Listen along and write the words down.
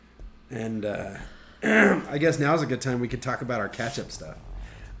And I guess now's a good time we could talk about our catch-up stuff.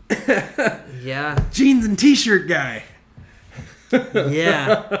 Yeah. Jeans and t-shirt guy.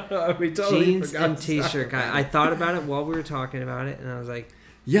 Yeah. We totally Jeans forgot and to t-shirt talk about guy. I it. thought about it while we were talking about it, and I was like,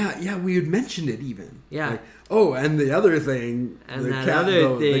 Yeah, we had mentioned it even. Yeah. Like, oh, and the other thing. And the that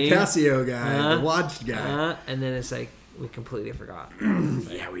other the thing. Casio guy, the watch guy. and then it's like, we completely forgot.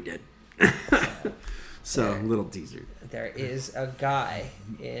 Yeah, we did. So, little teaser. There is a guy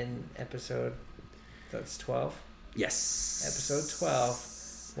in episode, that's 12? Yes. Episode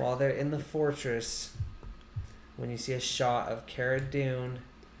 12. While they're in the fortress, when you see a shot of Cara Dune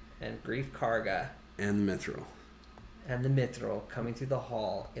and Grief Karga And the Mithril. and the Mithril coming through the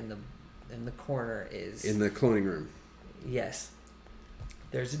hall in the corner is... In the cloning room. Yes.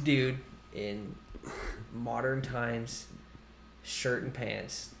 There's a dude in modern times, shirt and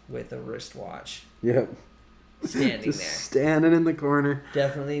pants, with a wristwatch, Yep. standing Just there. standing in the corner.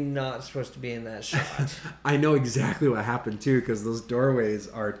 Definitely not supposed to be in that shot. I know exactly what happened too, because those doorways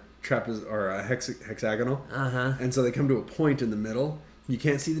are hexagonal, and so they come to a point in the middle. You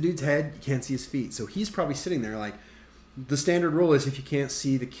can't see the dude's head, you can't see his feet, so he's probably sitting there like. The standard rule is if you can't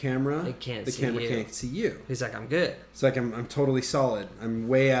see the camera, It can't the see camera you. can't see you. He's like, I'm good. It's like I'm totally solid. I'm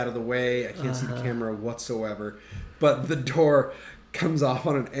way out of the way. I can't see the camera whatsoever. But the door comes off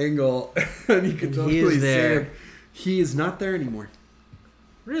on an angle, and you can And he totally is see there. him. He is not there anymore.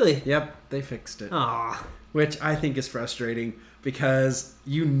 Really? Yep, they fixed it. Aw. Which I think is frustrating because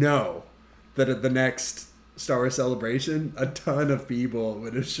you know that at the next Star Wars Celebration, a ton of people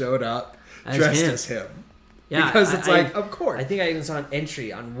would have showed up As dressed him. as him. Yeah, Because it's of course. I think I even saw an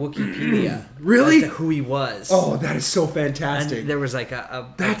entry on Wikipedia. Really? As to who he was. Oh, that is so fantastic. And there was like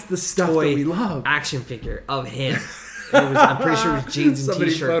a That's the stuff that toy we love. action figure of him. I'm pretty sure it was Jeans and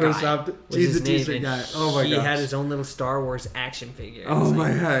Somebody T-shirt photoshopped guy. was Jeans his and name, T-shirt and guy. Oh my He gosh. had his own little Star Wars action figure. Oh It's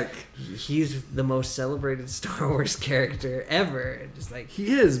my like, heck. He's the most celebrated Star Wars character ever. Just like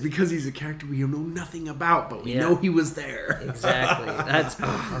He is, because he's a character we know nothing about, but we Yeah. know he was there. exactly. That's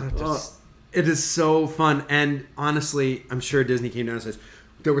just It is so fun. And honestly, I'm sure Disney came down and says,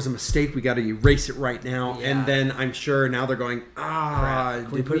 there was a mistake, we got to erase it right now. Yeah. And then I'm sure now they're going, Crap.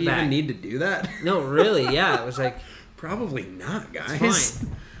 Can we did put we it back? even need to do that? no, really. Yeah, it was like Probably not, guys.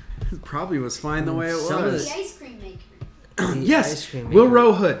 fine. It probably was fine the way it Some of was. The ice cream maker. the Yes, ice cream Will maker.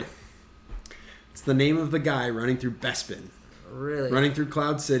 Rohood. It's the name of the guy running through Bespin. Really. Running through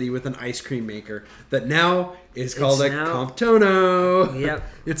Cloud City with an ice cream maker that now is called It's a now- Comptono. Yep.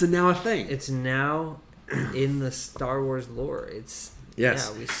 It's now a thing. It's now in the Star Wars lore. It's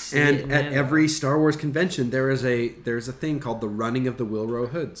Yes. Yeah, we see and it at now. every Star Wars convention there's a thing called the running of the Wilro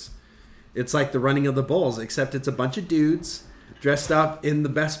Hoods. It's like the running of the bulls, except it's a bunch of dudes dressed up in the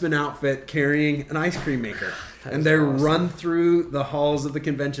Bespin outfit carrying an ice cream maker. That And is they awesome. run through the halls of the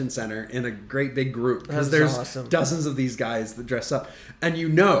convention center in a great big group. Because That is there's awesome. dozens of these guys that dress up. And you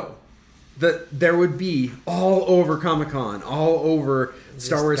know that there would be all over Comic-Con, all over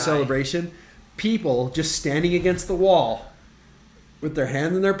Star This Wars guy. Celebration, people just standing against the wall with their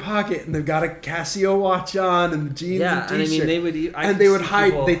hand in their pocket, and they've got a Casio watch on and jeans Yeah, and and I t-shirt. mean they would. I and could they would see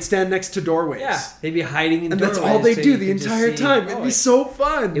hide. people- They'd stand next to doorways. Yeah, they'd be hiding in and that's all doorways they so do you the could just entire see- time. Oh, It'd be so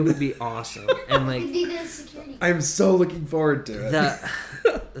fun. It would be awesome, and like It'd be the security. I'm so looking forward to it.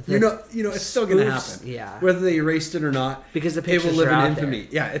 the you know, it's still going to spoofs, happen. yeah. Whether they erased it or not, because the it pictures will live are in out infamy.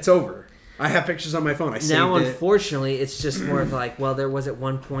 Yeah, it's over. I have pictures on my phone. I there. Now, saved it. unfortunately, it's just more of like, well, there was at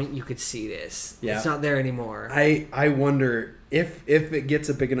one point you could see this. Yeah. It's not there anymore. I wonder if it gets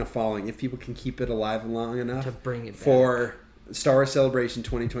a big enough following, if people can keep it alive long enough To bring it back. for Star Wars Celebration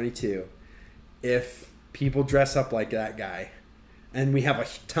 2022, if people dress up like that guy, and we have a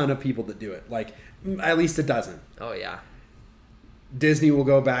ton of people that do it, like at least a dozen, Oh yeah, Disney will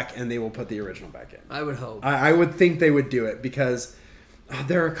go back and they will put the original back in. I would hope. I would think they would do it because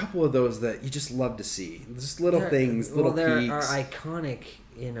there are a couple of those that you just love to see. Just little things, little there peaks. are iconic,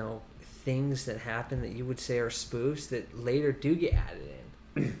 things that happen that you would say are spoofs that later do get added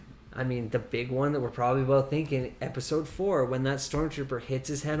in. I mean, the big one that we're probably both thinking, episode 4, when that stormtrooper hits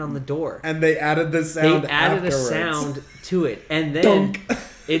his head on the door. And they added the sound. They added afterwards. a sound to it, and then Dunk.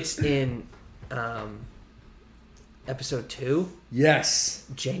 it's in episode 2. Yes.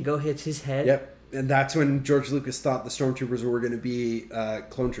 Django hits his head. Yep. And that's when George Lucas thought the stormtroopers were going to be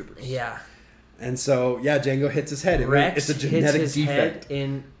clone troopers. Yeah. And so, yeah, Django hits his head. Rex It's a genetic hits his defect. head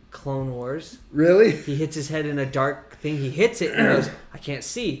in Clone Wars. Really? He hits his head in a dark thing. He hits it and goes, I can't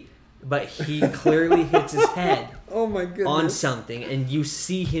see. But he clearly hits his head Oh my goodness. on something, and you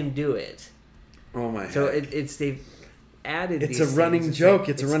see him do it. Oh my. So heck. it's they've added. It's these a running things. joke. Like,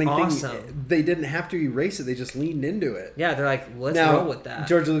 it's a running awesome. thing. They didn't have to erase it. They just leaned into it. Yeah, they're like, let's Now, roll with that.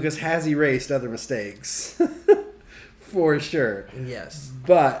 George Lucas has erased other mistakes, for sure. Yes.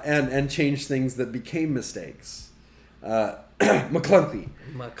 But and changed things that became mistakes. McClunky.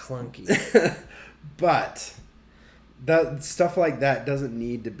 But that stuff like that doesn't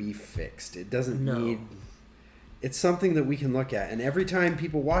need to be fixed. It doesn't need. It's something that we can look at, and every time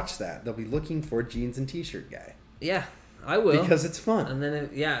people watch that, they'll be looking for jeans and t-shirt guy. Yeah, I will, because it's fun. And then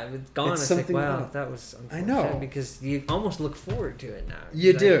if it's gone. It's like, wow, that was unfortunate. I know, because you almost look forward to it now.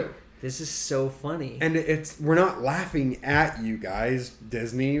 You do. This is so funny, and we're not laughing at you guys,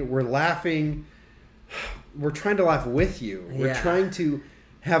 Disney. We're laughing. We're trying to laugh with you. We're trying to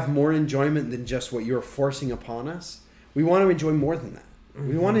have more enjoyment than just what you're forcing upon us. We want to enjoy more than that. Mm-hmm.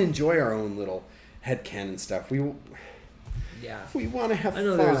 We want to enjoy our own little headcanon stuff. We want to have fun. I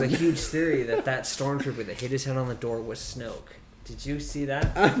know there was a huge theory that stormtrooper that hit his head on the door was Snoke. Did you see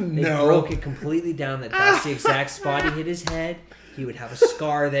that? They broke it completely down that that's the exact spot he hit his head. He would have a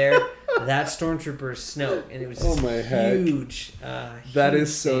scar there. That stormtrooper is Snoke. And it was huge. That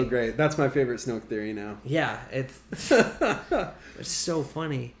is so great. That's my favorite Snoke theory now. Yeah. It's so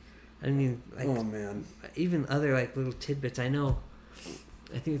funny. I mean, like, oh man. Even other like little tidbits. I know.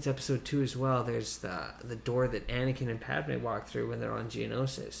 I think it's episode 2 as well. There's the door that Anakin and Padme walk through when they're on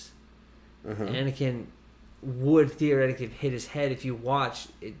Geonosis. Uh-huh. Anakin would theoretically have hit his head if you watch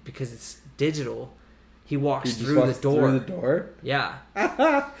it because it's digital. He walks through the door. Through the door? Yeah.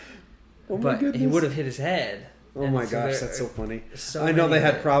 But he would have hit his head. Oh my gosh, that's so funny. I know they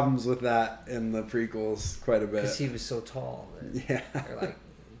had problems with that in the prequels quite a bit. Because he was so tall. Yeah.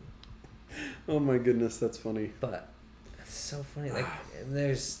 Oh my goodness, that's funny. But it's so funny. Like, and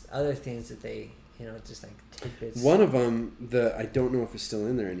there's other things that they, just like tidbits. One of them that I don't know if it's still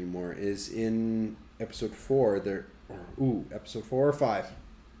in there anymore is in episode 4. Episode 4 or 5.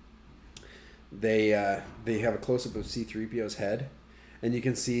 They have a close up of C-3PO's head, and you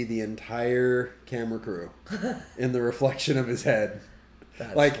can see the entire camera crew in the reflection of his head.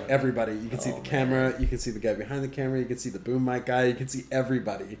 That's funny. Everybody. You can see the camera, you can see the guy behind the camera, you can see the boom mic guy, you can see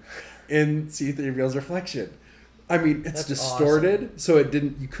everybody in C-3PO's reflection. I mean, it's distorted, awesome. So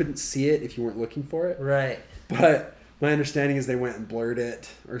you couldn't see it if you weren't looking for it. Right. But my understanding is they went and blurred it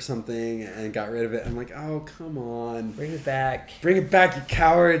or something and got rid of it. I'm like, oh, come on. Bring it back. Bring it back, you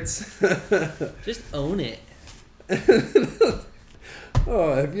cowards. Just own it.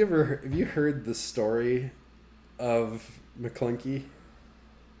 Oh, have you heard the story of McClunky?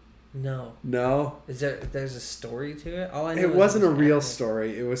 No. No? There's a story to it? All I know it wasn't a real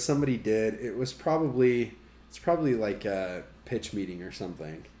story. It was somebody did. It's probably like a pitch meeting or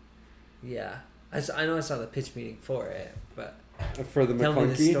something. Yeah. I know I saw the pitch meeting for it, but for the tell McClunky?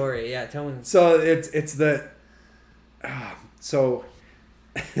 me the story. Yeah, tell me. So it's the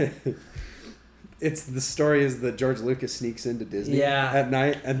it's the story is that George Lucas sneaks into Disney at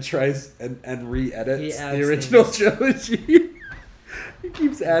night and tries and re-edits the original trilogy. He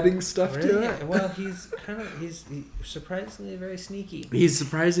keeps adding stuff to it. Well, he's surprisingly very sneaky. He's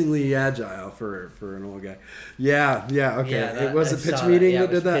surprisingly agile for an old guy. Yeah, okay. Yeah, it was a pitch meeting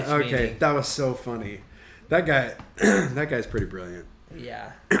that did that? Okay, meeting. That was so funny. That guy's pretty brilliant.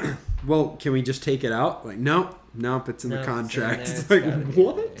 Yeah. Well, can we just take it out? Like, nope, it's in the contract. It's like,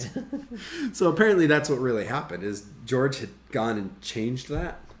 what? So apparently that's what really happened, is George had gone and changed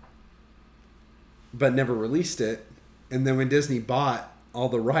that, but never released it. And then when Disney bought all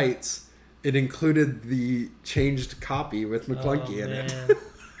the rights, it included the changed copy with McClunky in it.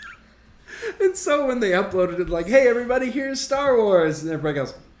 And so when they uploaded it, like, hey, everybody, here's Star Wars. And everybody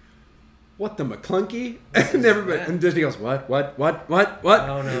goes, what, the McClunky? And Disney goes, what? Oh,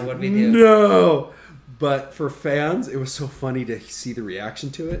 no, what do we do? No. But for fans, it was so funny to see the reaction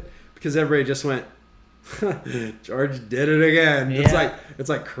to it, because everybody just went, George did it again. Yeah. It's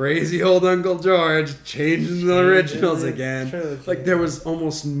like crazy old Uncle George changing the originals again. True. Like, there was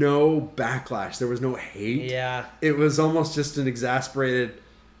almost no backlash. There was no hate. Yeah. It was almost just an exasperated,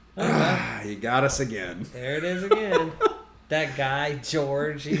 you got us again. There it is again. That guy,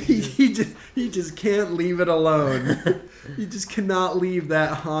 George. He just can't leave it alone. He just cannot leave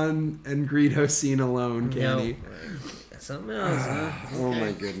that Han and Greedo scene alone, can he? Something else, huh? Oh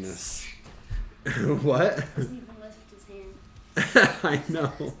my goodness. What? Doesn't even lift his hand. I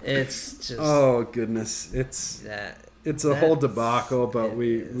know. It's just. Oh goodness, it's a whole debacle. But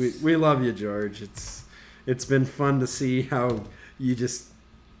we love you, George. It's been fun to see how you just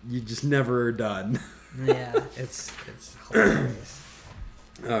never are done. Yeah, it's hilarious.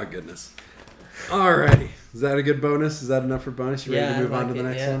 Oh goodness. Alrighty, is that a good bonus? Is that enough for bonus? You ready to move on to the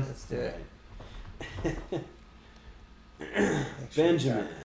next one? Let's do it. Benjamin.